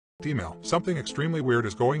Email. Something extremely weird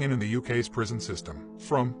is going in the UK's prison system.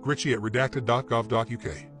 From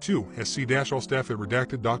Gritchy@redacted.gov.uk to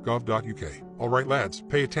sc-allstaff@redacted.gov.uk. Alright lads,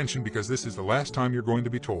 pay attention because this is the last time you're going to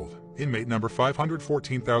be told. Inmate number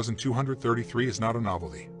 514,233 is not a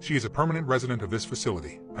novelty. She is a permanent resident of this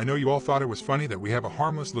facility. I know you all thought it was funny that we have a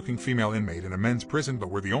harmless-looking female inmate in a men's prison, but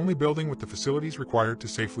we're the only building with the facilities required to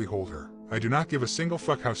safely hold her. I do not give a single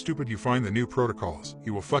fuck how stupid you find the new protocols.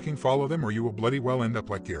 You will fucking follow them or you will bloody well end up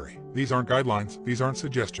like Gary. These aren't guidelines, these aren't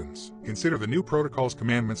suggestions. Consider the new protocols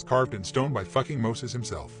commandments carved in stone by fucking Moses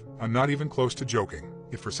himself. I'm not even close to joking.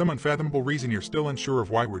 If for some unfathomable reason you're still unsure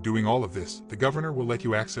of why we're doing all of this, the governor will let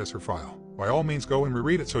you access her file. By all means go and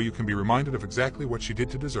reread it so you can be reminded of exactly what she did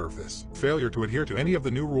to deserve this. Failure to adhere to any of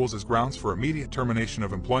the new rules is grounds for immediate termination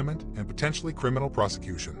of employment and potentially criminal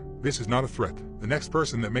prosecution. This is not a threat. The next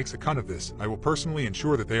person that makes a cunt of this, I will personally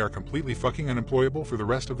ensure that they are completely fucking unemployable for the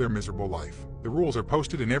rest of their miserable life. The rules are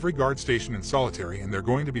posted in every guard station in solitary and they're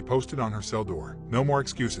going to be posted on her cell door. No more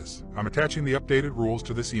excuses. I'm attaching the updated rules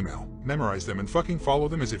to this email. Memorize them and fucking follow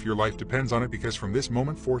them as if your life depends on it, because from this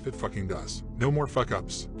moment forth it fucking does. No more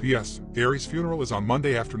fuck-ups. P.S. Gary's funeral is on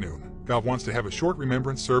Monday afternoon. Gov wants to have a short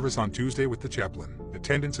remembrance service on Tuesday with the chaplain.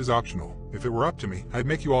 Attendance is optional. If it were up to me, I'd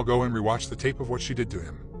make you all go and rewatch the tape of what she did to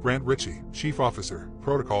him. Grant Ritchie, Chief Officer.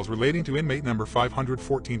 Protocols relating to inmate number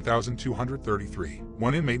 514,233.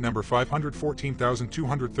 1. Inmate number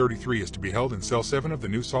 514,233 is to be held in cell 7 of the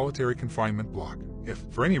new solitary confinement block. If,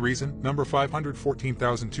 for any reason, number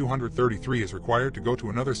 514,233 is required to go to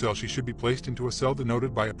another cell, she should be placed into a cell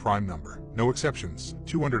denoted by a prime number. No exceptions.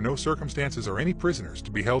 2. Under no circumstances are any prisoners to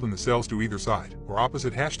be held in the cells to either side or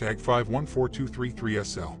opposite #514233S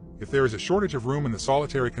cell. If there is a shortage of room in the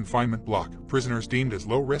solitary confinement block, prisoners deemed as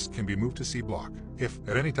low risk can be moved to C block. If,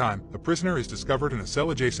 at any time, a prisoner is discovered in a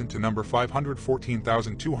cell adjacent to number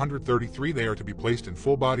 514,233, they are to be placed in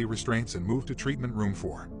full body restraints and moved to treatment room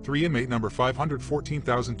 4. 3. Inmate number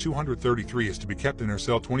 514,233 is to be kept in her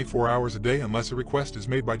cell 24 hours a day unless a request is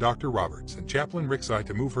made by Dr. Roberts and Chaplain Rickside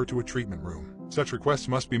to move her to a treatment room. Such requests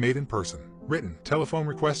must be made in person. Written, telephone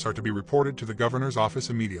requests are to be reported to the governor's office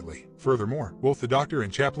immediately. Furthermore, both the doctor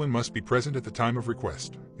and chaplain must be present at the time of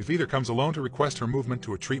request. If either comes alone to request her movement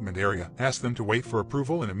to a treatment area, ask them to wait for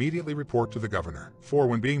approval and immediately report to the governor. 4.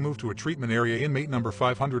 When being moved to a treatment area, inmate number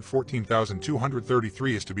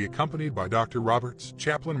 514,233 is to be accompanied by Dr. Roberts,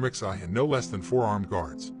 Chaplain Rickside, and no less than 4 armed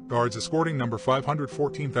guards. Guards escorting number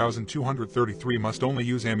 514,233 must only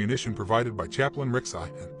use ammunition provided by Chaplain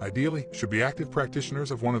Rickside and, ideally, should be active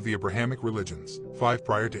practitioners of one of the Abrahamic religions. 5.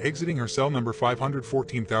 Prior to exiting her cell, number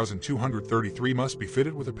 514,233 must be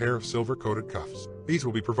fitted with a pair of silver-coated cuffs. These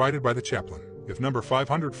will be provided by the chaplain. If number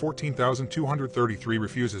 514,233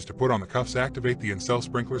 refuses to put on the cuffs, activate the in-cell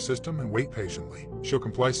sprinkler system and wait patiently. She'll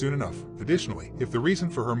comply soon enough. Additionally, if the reason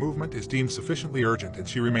for her movement is deemed sufficiently urgent and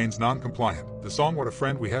she remains non-compliant, the song "What a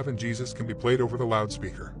Friend We Have in Jesus" can be played over the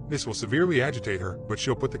loudspeaker. This will severely agitate her, but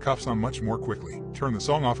she'll put the cuffs on much more quickly. Turn the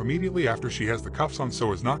song off immediately after she has the cuffs on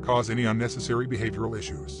so as not cause any unnecessary behavioral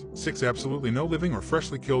issues. 6. Absolutely no living or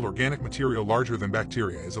freshly killed organic material larger than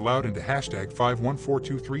bacteria is allowed into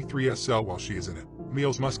 #514233S cell while she is in it.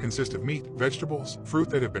 Meals must consist of meat, vegetables,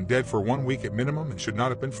 fruit that have been dead for 1 week at minimum and should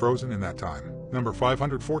not have been frozen in that time. Number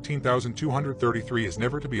 514,233 is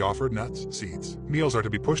never to be offered nuts, seeds. Meals are to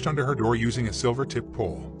be pushed under her door using a silver-tipped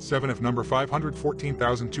pole. 7. If number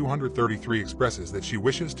 514,233 expresses that she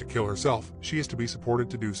wishes to kill herself, she is to be supported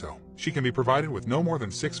to do so. She can be provided with no more than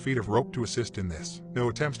 6 feet of rope to assist in this. No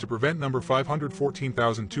attempts to prevent number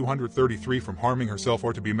 514,233 from harming herself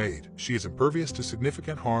are to be made. She is impervious to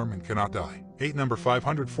significant harm and cannot die. 8. Number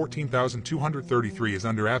 514,233 is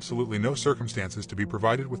under absolutely no circumstances to be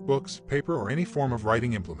provided with books, paper, or any form of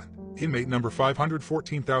writing implement. Inmate number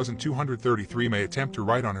 514,233 may attempt to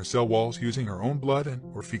write on her cell walls using her own blood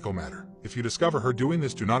and/or fecal matter. If you discover her doing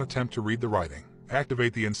this, do not attempt to read the writing.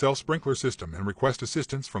 Activate the in-cell sprinkler system and request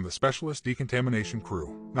assistance from the specialist decontamination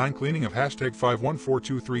crew. 9. Cleaning of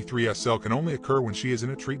 #514233S cell can only occur when she is in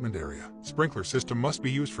a treatment area. Sprinkler system must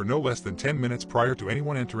be used for no less than 10 minutes prior to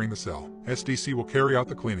anyone entering the cell. SDC will carry out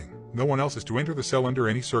the cleaning. No one else is to enter the cell under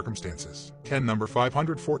any circumstances. 10. Number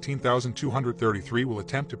 514,233 will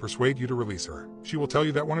attempt to persuade you to release her. She will tell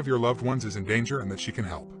you that one of your loved ones is in danger and that she can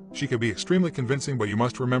help. She can be extremely convincing, but you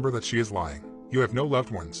must remember that she is lying. You have no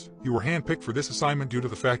loved ones. You were handpicked for this assignment due to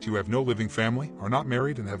the fact you have no living family, are not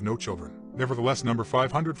married, and have no children. Nevertheless, number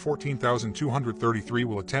 514,233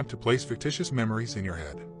 will attempt to place fictitious memories in your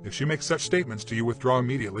head. If she makes such statements to you, withdraw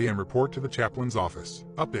immediately and report to the chaplain's office.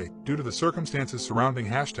 Update: due to the circumstances surrounding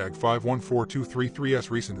 #514233's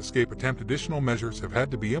recent escape attempt, additional measures have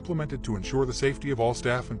had to be implemented to ensure the safety of all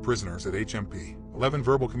staff and prisoners at HMP. 11.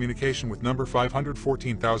 Verbal communication with number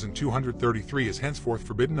 514233 is henceforth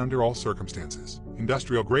forbidden under all circumstances.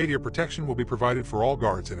 Industrial-grade ear protection will be provided for all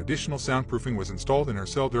guards, and additional soundproofing was installed in her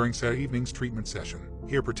cell during that evening's treatment session.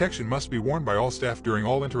 Ear protection must be worn by all staff during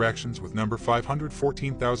all interactions with number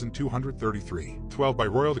 514233. 12. By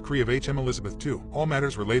royal decree of H.M. Elizabeth II, all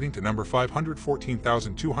matters relating to number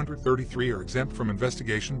 514233 are exempt from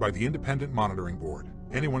investigation by the Independent Monitoring Board.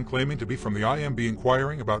 Anyone claiming to be from the IMB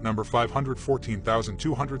inquiring about number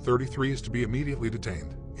 514233 is to be immediately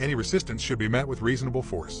detained. Any resistance should be met with reasonable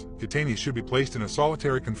force. Detainees should be placed in a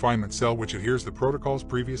solitary confinement cell which adheres the protocols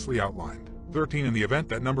previously outlined. 13. In the event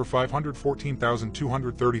that number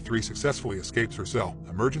 514233 successfully escapes her cell,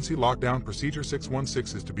 emergency lockdown procedure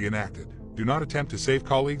 616 is to be enacted. Do not attempt to save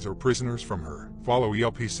colleagues or prisoners from her. Follow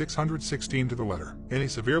ELP 616 to the letter. Any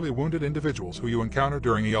severely wounded individuals who you encounter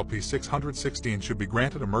during ELP 616 should be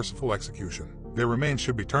granted a merciful execution. Their remains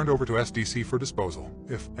should be turned over to SDC for disposal.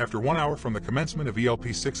 If, after 1 hour from the commencement of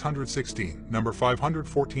ELP 616, number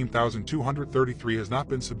 514233 has not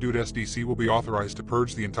been subdued, SDC will be authorized to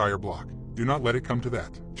purge the entire block. Do not let it come to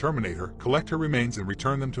that. Terminate her, collect her remains, and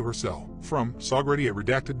return them to her cell. From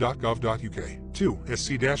sogrady@redacted.gov.uk to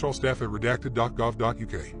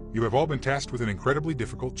sc-allstaff@redacted.gov.uk. You have all been tasked with an incredibly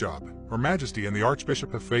difficult job. Her Majesty and the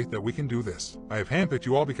Archbishop have faith that we can do this. I have handpicked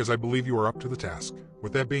you all because I believe you are up to the task.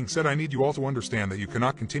 With that being said, I need you all to understand that you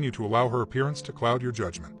cannot continue to allow her appearance to cloud your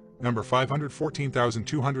judgment. Number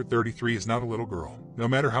 514233 is not a little girl, no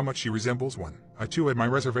matter how much she resembles one. I too had my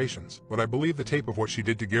reservations, but I believe the tape of what she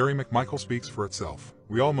did to Gary McMichael speaks for itself.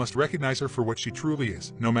 We all must recognize her for what she truly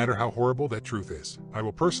is, no matter how horrible that truth is. I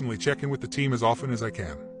will personally check in with the team as often as I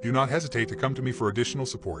can. Do not hesitate to come to me for additional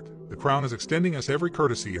support. The Crown is extending us every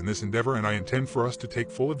courtesy in this endeavor, and I intend for us to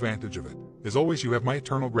take full advantage of it. As always, you have my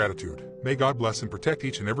eternal gratitude. May God bless and protect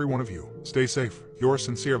each and every one of you. Stay safe. Yours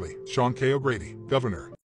sincerely, Sean K. O'Grady, Governor.